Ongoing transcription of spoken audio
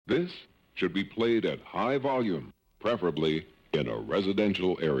This should be played at high volume, preferably in a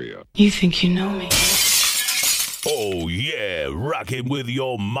residential area. You think you know me? Oh yeah, rocking with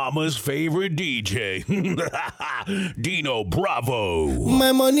your mama's favorite DJ, Dino Bravo.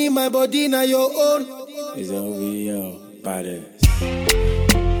 My money, my body, now your own. It's OVO, badass.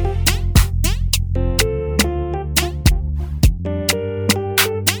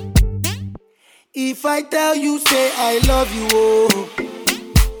 If I tell you, say I love you, oh.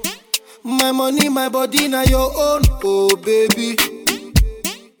 My money, my body, now your own, oh baby.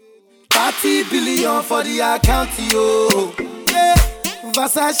 30 billion for the account, yo. Yeah.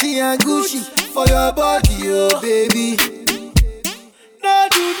 Versace and Gucci for your body, oh baby. No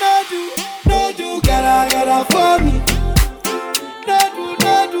do, gotta for me. No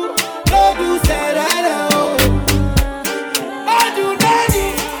do, say that, oh. No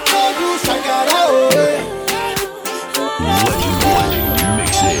do, shakara, oh. Legend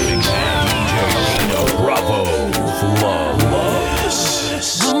mixing Dino Bravo, flawless.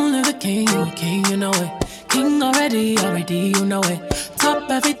 Only the king, you know it. King already, you know it. Top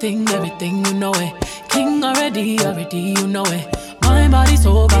everything, you know it. King already, you know it. My body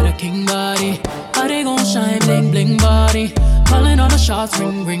so got a king body. Body gon' shine, bling, bling body. Calling all the shots,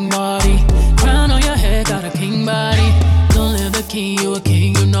 ring, ring body. Crown on your head, got a king body. Don't live the king, you a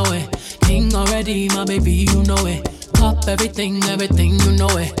king, you know it. King already, my baby, you know it. Top everything, you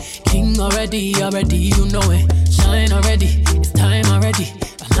know it. King already, you know it. Shine already, it's time already.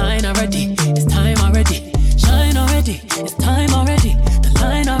 Line already, it's time already. Shine already, it's time already. The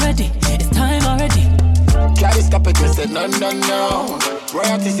line already, it's time already. Try to stop it, me say no.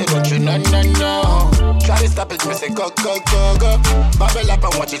 Royalty say don't you no. Try to stop it, me say go. Bubble up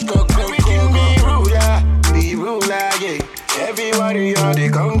and watch it go. Be ruler, yeah. Everybody on the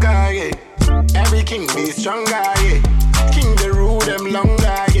conga, yeah. Every king be stronger, yeah. King the rule them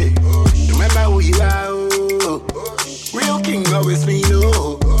longer, yeah. Remember who you are, oh. Real king always me,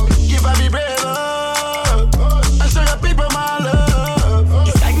 no. Give up be brave, oh. I show your people my love.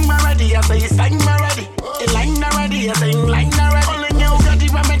 You sang my ready, I say you sang my ready. You line already, I say you line already. Only you got the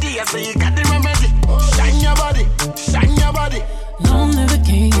remedy, I say you got the remedy. Shine your body. Long live the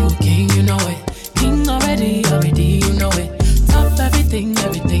king, you know it. King already, you know it. Top everything,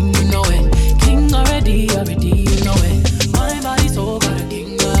 you know it. King already, you know it. My body so got a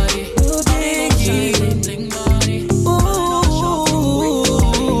king body. Bling, bling body.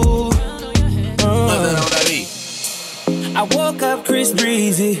 I woke up Chris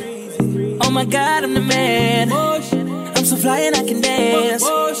Breezy. Oh my God, I'm the man. I'm so fly and I can dance.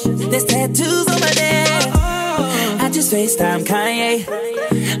 There's tattoos on my neck. I just FaceTime Kanye.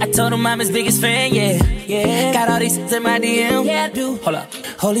 I told him I'm his biggest fan, yeah. Got all these in my DM. Yeah, I do. Hold up.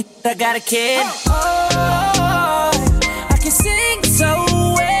 Holy, I got a kid. I can sing so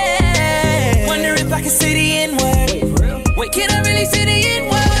well. Wonder if I can say the N-word. Wait, can I really say the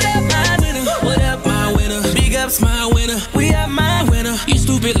N-word? What up, my winner? Big ups, my winner. We are my winner. You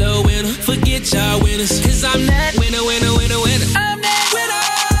stupid little winner. Forget y'all winners. Cause I'm that winner. I'm that winner.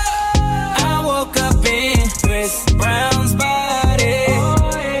 I woke up in Chris Brown's body.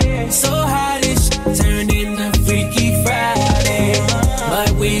 So hot it turned into Freaky Friday.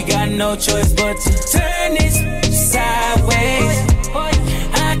 But we got no choice but to turn this sideways.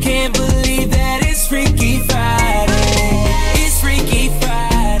 I can't believe that it's Freaky Friday. It's Freaky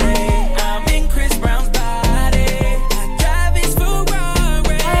Friday. I'm in Chris Brown's body. I drive his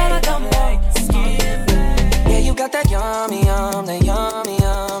Ferrari. And I don't like skin. Yeah, you got that yummy, that yummy,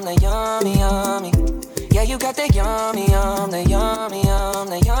 that yummy. Yeah, you got that yummy, that yummy,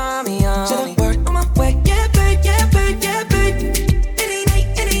 that yummy. Should have worked on my way, yeah, babe.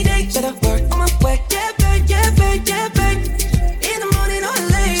 Any day. Should have worked on my way, yeah, babe. In the morning or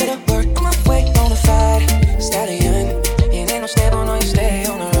late. Should have worked on my way, bonafide stallion. You ain't no stable, no, you stay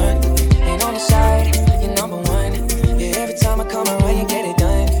on the run. Ain't on the side, you're number one. Yeah, every time I come around, you get it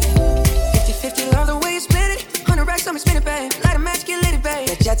done. 50-50, love the way you split it. 100 racks, let me spin it, babe. Light a match, get lit, babe.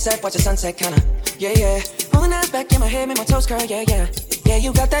 Yeah, jet set, watch the sunset, kinda. Yeah. Rolling eyes back in my head, make my toes curl, yeah. Yeah,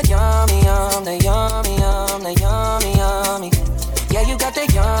 you got that yummy, that yummy, that yummy. Yeah, you got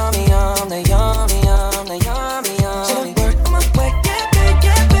that yummy, that yummy, that yummy. Should've worked on my way, yeah,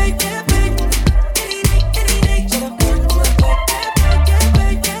 babe. Any day. Should've worked on my way,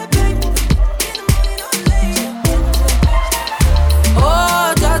 yeah, babe. In the morning or late.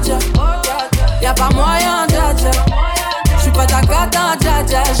 Oh, dja, y'a pas moyen, dja. J'suis pas ta cata,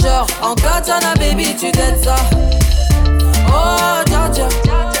 dja. Genre, en katana, baby, tu t'aides ça. Oh, dja,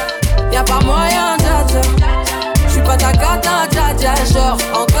 y'a pas moyen, dja. J'suis pas ta cata, dja. Genre,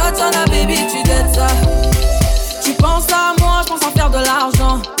 en katana, baby, tu t'aides ça. Tu penses à moi, j'pense en faire de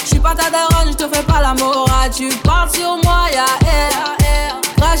l'argent. ta daronne, je te fais pas la morale. Tu parles sur moi, ya air.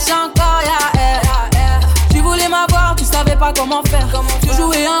 Crash encore, ya air. Tu voulais m'avoir, tu savais pas comment faire. Tu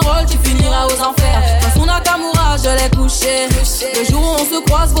jouais un rôle, tu finiras aux enfers. Dans son Nakamura, je l'ai couché. Le jour où on se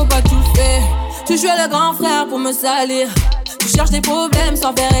croise, faut pas tout faire. Tu jouais le grand frère pour me salir. Tu cherches des problèmes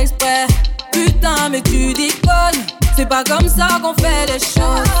sans faire exprès. Putain, mais tu déconnes. C'est pas comme ça qu'on fait les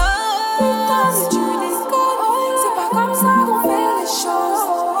choses. Putain, mais tu déconnes. C'est pas comme ça qu'on fait les choses.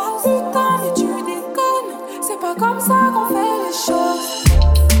 Putain, mais tu déconnes. C'est pas comme ça qu'on fait les choses.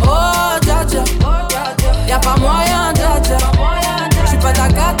 Oh, dja dja. Y'a pas moyen, dja dja. J'suis pas ta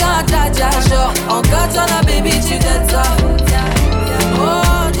cata, dja dja. Genre, en katana, baby, tu t'aides ça.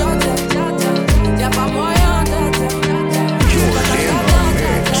 Oh, dja dja. Y'a pas moyen, dja dja.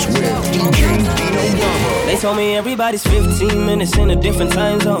 They told me everybody's 15 minutes in a different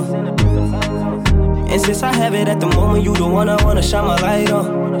time zone. And since I have it at the moment, you the one I wanna shine my light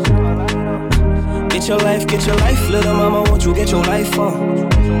on. Get your life, little mama, won't you get your life on?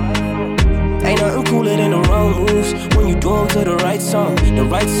 Ain't nothing cooler than the wrong moves when you do them to the right song,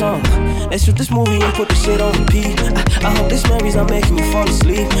 Let's shoot this movie and put the shit on repeat. I hope this memory's not making you fall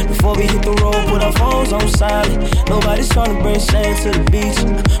asleep. Before we hit the road, put our phones on silent. Nobody's trying to bring sand to the beach.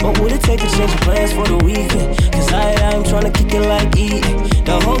 What would it take to change your plans for the weekend? Cause I'm trying to kick it like eating.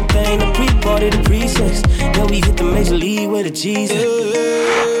 The whole thing, the pre-party, the pre-sex. Then we hit the major league with the G's.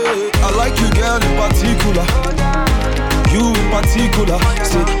 I like you, girl, in particular. You in particular.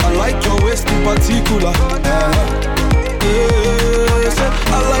 Say, I like your waist in particular. Say,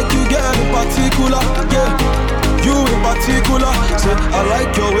 I like you, girl, in particular. Yeah, you in particular. Say, I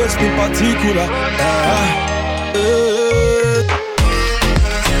like your waist in particular.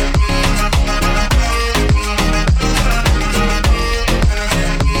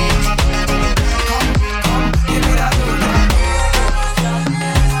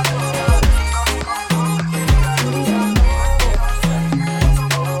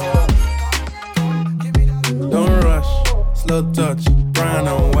 Slow touch, brown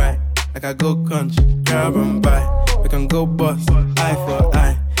and white. Like I go country, grab and buy. We can go bust, eye for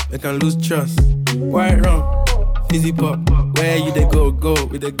eye. We can lose trust. White rum, fizzy pop. Where you they go,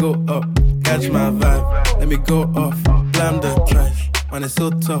 we they go up. Catch my vibe, let me go off. Blam the trash, man it's so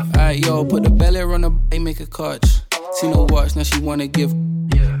tough. Alright yo, put the belly on the make a catch. See no watch, now she wanna give.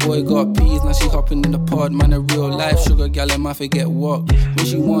 Boy got peas, now she hopping in the pod. Man, a real life sugar gal, and my forget walk. When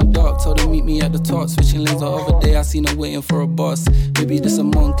she want dark, told her meet me at the top. Switching lanes the other day, I seen her waiting for a bus. Maybe this a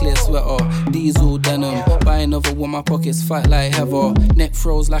Moncler sweater, diesel denim. Buy another one, my pockets fight like heather. Neck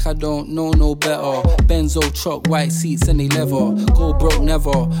froze like I don't know no better. Benzo truck, white seats, any leather. Go broke never,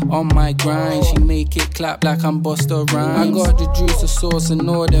 on my grind. She make it clap like I'm Busta Rhymes. I got the juice, the sauce, and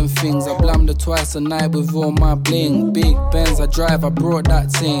all them things. I blammed her twice a night with all my bling. Big Benz I drive, I brought that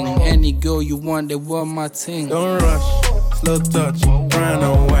thing. Any girl you want, they want my thing. Don't rush, slow touch, brown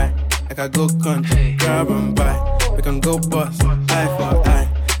and white. Like I go country, grab and buy. We can go bust, eye for eye.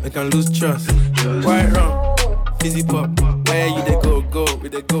 We can lose trust. White rum, fizzy pop. Where you they go, we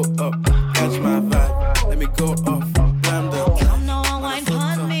they go up. Catch my vibe, let me go off. Blam the Come no one wine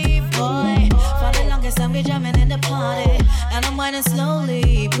pon me, boy. For the longest time we jamming in the party. And I'm whining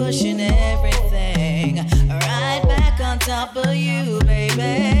slowly, pushing everything right back on top of you,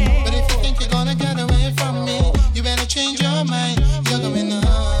 baby. But if you think you're gonna get away from me, you better change your mind. You're going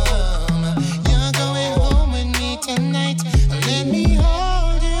home. You're going home with me tonight. Let me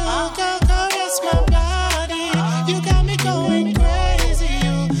hold you. Caress my body. You got me going crazy.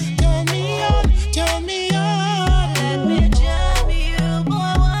 You turn me on, turn me on. Let me jam you,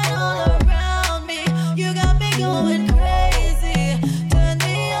 boy, wine all around me. You got me going crazy. Turn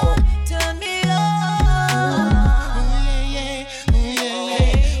me on, turn me on.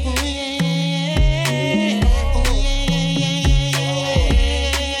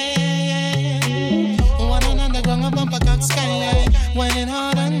 Whining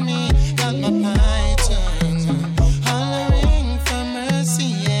hard on me, got my python hollering for mercy,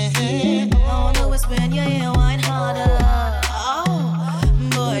 yeah. I wanna whisper in your ear, wine harder. Oh,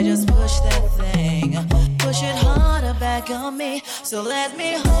 boy, just push that thing. Push it harder back on me. So let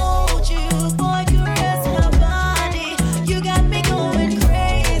me hold you, boy, caress my body. You got me going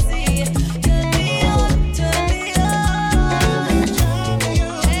crazy. Turn me on, turn me on.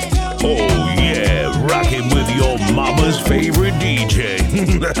 Oh yeah, rocking with your mama's favorite DJ,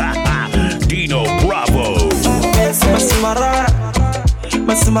 Dino Bravo.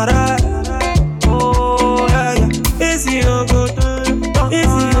 Masimara, oh yeah, yeah. Easy on go,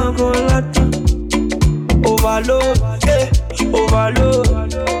 overload, overload.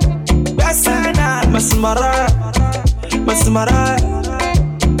 Masimara,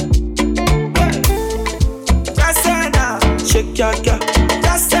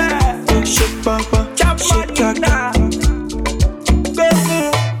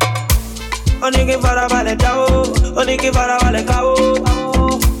 farabalẹ̀ jáwó, ó ní kí farabalẹ̀ káwó.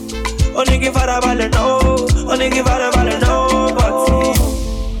 Ó ní kí farabalẹ̀ náwó, ó ní kí farabalẹ̀ náwó, but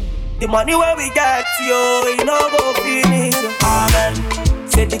the money where we get, yo, you know go finish, amen.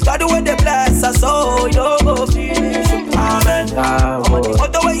 Say the God where they bless us, so you know go finish, amen. All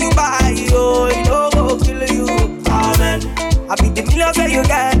the way you buy, yo, you know go kill you, amen. I be the millions where you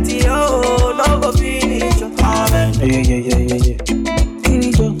get, yo, no go finish, amen. Yeah.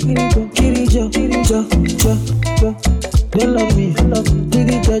 Kirijo, they love me,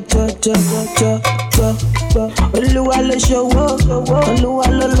 Kirijo. Oluwa lo showo, Oluwa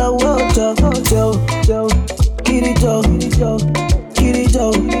lo lowo, Kirijo.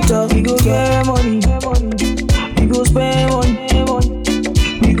 We go get money, we go spend money,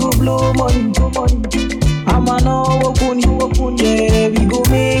 we go blow money. I'ma know what yeah, we go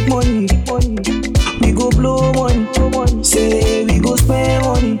make money, we go blow money, say we go spend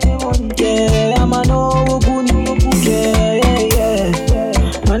money, yeah, I'ma know what yeah.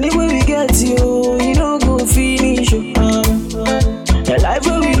 Money when we get you know go finish, the life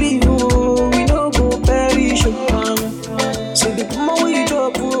where we live, we know go perish, so the more we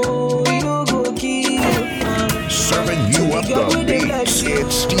drop, we know go kill. Serving you up the beats,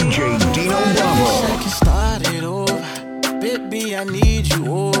 it's DJ Dino Bravo. Start it over, baby, I need you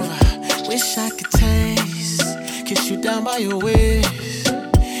over. Wish I could taste, kiss you down by your waist.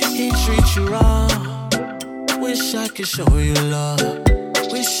 He treats you wrong. Wish I could show you love.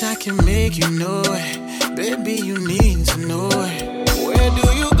 Wish I could make you know it. Baby, you need to know it. Where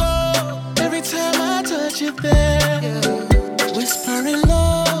do you go? Every time I touch you there, whispering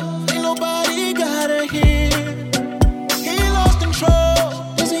love, ain't nobody gotta hear. He lost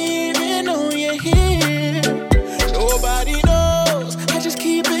control, doesn't even know you're here. Nobody knows, I just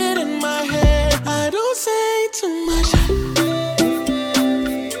keep it in my head. I don't say too much,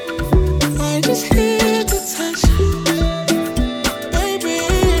 I just hear the touch. Baby,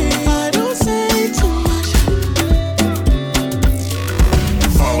 I don't say too much.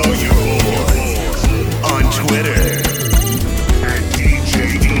 Follow your boy on Twitter at DJ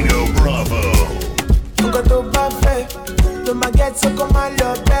Dino Bravo. Go to buffet, to my get so come and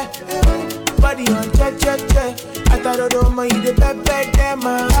love that. Body on che. I thought I my the pepe them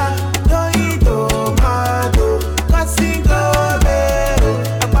no eat tomato, casi go vero.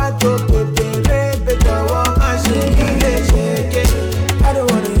 About to put the baby to walk and shake it. I don't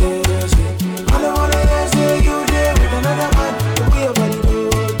wanna hear shit. I don't wanna hear you there with another man. The way your body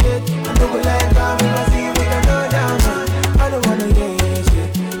rotate, I don't like how I see with another man. I don't wanna hear shit.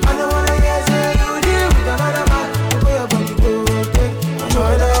 I don't wanna hear you there with another man. The way your body rotate, I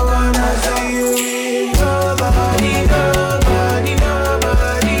don't wanna see you with nobody.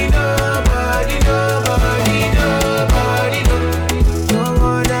 Don't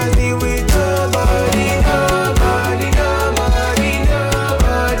wanna see with nobody.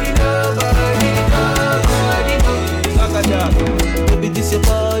 Baby, this your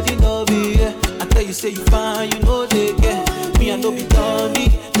body, no be, yeah. I tell you, say you fine, you know they get. Me, I know be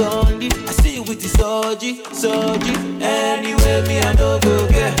dundee. I see you with the surgery. Anyway, me, I know go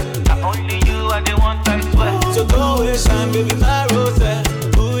get. Not only you, I the one I swear. So go waste time, baby, my rose.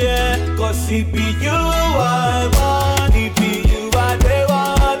 Oh yeah, cause it be you I want, it be you I they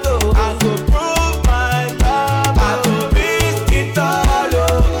want. Oh, I go prove my love, I go risk it all.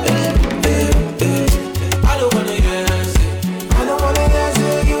 Oh, I don't wanna hear say, I don't wanna hear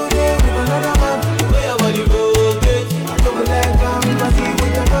you there with another man. the way your body rotate. I don't like how I see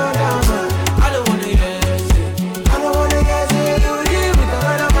with another man. I don't wanna hear say, I don't wanna hear you there with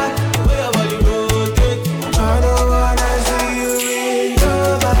another man. the way your body rotate. I don't wanna see you with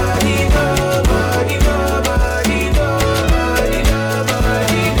nobody.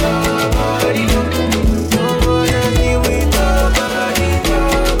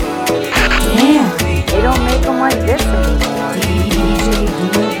 Damn, they don't make them like this anymore. DJ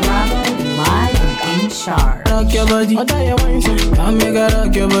Dino Bravo, live in charge. Rock your body, come make her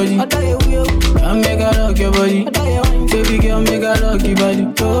rock your body. Come make her rock your body. Baby girl, make her rock your body.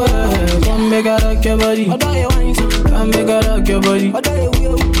 Oh yeah, come make her rock your body. Come make her rock your body.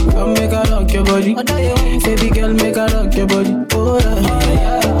 Come make her rock your body. Baby girl, make her rock your body. Oh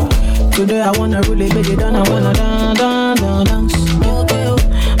yeah. Today I wanna really break it down. I wanna dance.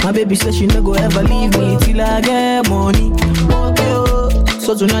 My baby says she no go ever leave me till I get money.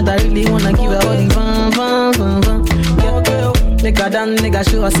 So tonight I really wanna give her all the fun. Make her dance, nigga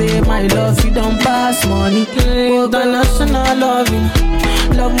show her say my love, you don't pass money. International loving,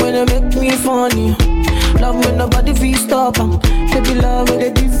 love when they make me funny. Love when nobody feel stop. Baby love with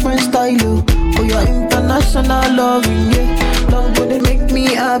a different style. Oh, you're international loving, yeah. Love when they make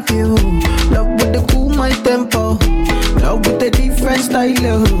me happy. Love when they cool my tempo. Love with a different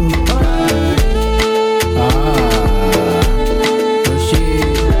style.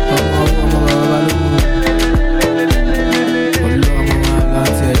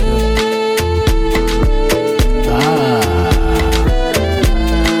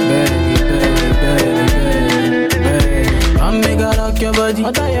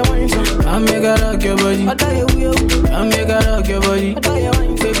 I make her rock your body. I make her rock your body.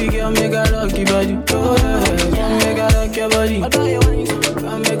 Baby girl, make her rock your body. Oh yeah, I make her rock your body. I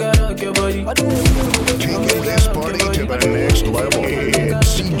make her rock your body. Taking this party to the next level.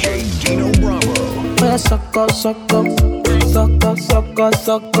 It's CJ Dino Bravo. Sucker, sucker, sucker, sucker,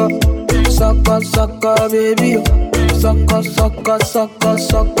 sucker, sucker, sucker, baby. Sucker, sucker, sucker,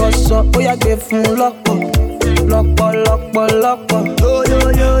 sucker, sucker. Oh yeah, give him luck. Lock. Yo,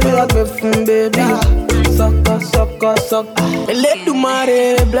 I give him, baby. Sucker, sucker, sucker. Let the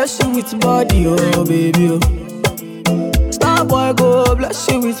money bless you with body, oh baby. Star boy go bless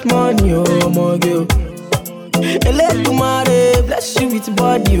you with money, oh my girl. Let the money bless you with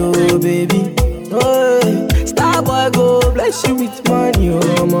body, oh baby. Oh, star boy go bless you with money,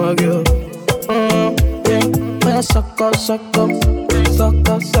 oh my girl. Yeah, sucker, sucker,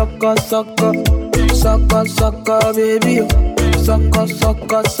 sucker, sucker, sucker. Sucker, sucker, baby. Sucker,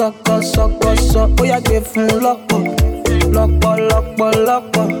 sucker, sucker, sucker, sucker. Oh, yeah, give him lock. Yo,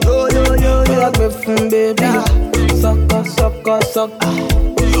 yeah, give him, baby. Sucker, sucker, sucker.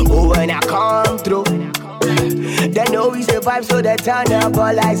 Oh, when I come through, they know we survive, so they turn up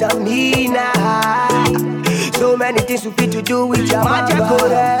all eyes on me now. So many things we fit to do with your mama,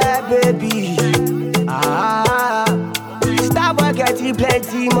 baby. Stop getting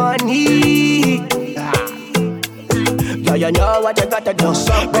plenty money. Yo, you know what you gotta do.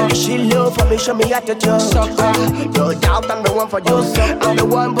 When she low for me, show me how to do. No doubt I'm the one for you. I'm the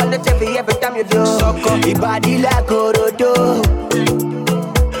one positive every time you do. Your body like Orodo.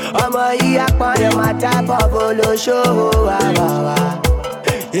 I'm a yakman, my type of bolo show.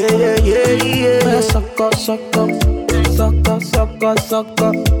 Yeah. Sucker, sucker, sucker, sucker,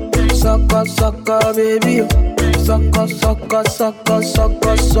 sucker, sucker, sucker, baby. Sucker, sucker, sucker,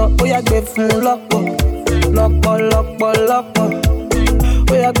 sucker, sucker. Oh, yeah, give him lock. Oh,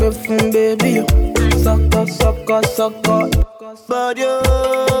 yeah, give him, baby. Sucker, sucker, sucker. Body,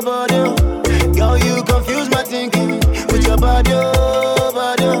 girl, you confuse my thinking with your body,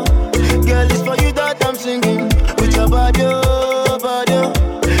 girl, it's for you that I'm singing with your body,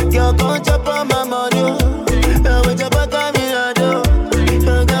 girl, come chop on my money, with your back on me,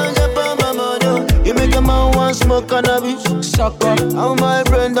 girl, come chop on my money. You make a man want smoke cannabis, sucker. How my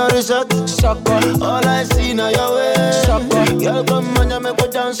brain done reset, sucker. All I see now your way, sucker. Girl, come on and make me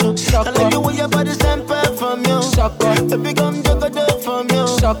dance, sucker. I like the way your body semper from you, sucker. Baby, come take a dip from you,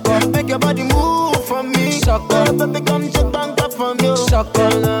 sucker. Make your body move from me, sucker. Baby, come take bank up from you, sucker.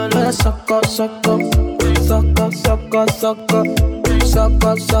 Sucker, sucker, sucker, sucker, sucker,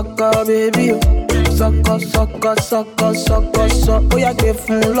 sucker, sucker, baby. Sucker, sucker, sucker, sucker, sucker. Oh, yeah, give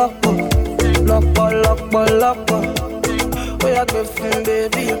him lock. Oh, yeah, give him,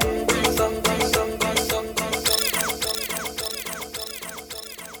 baby.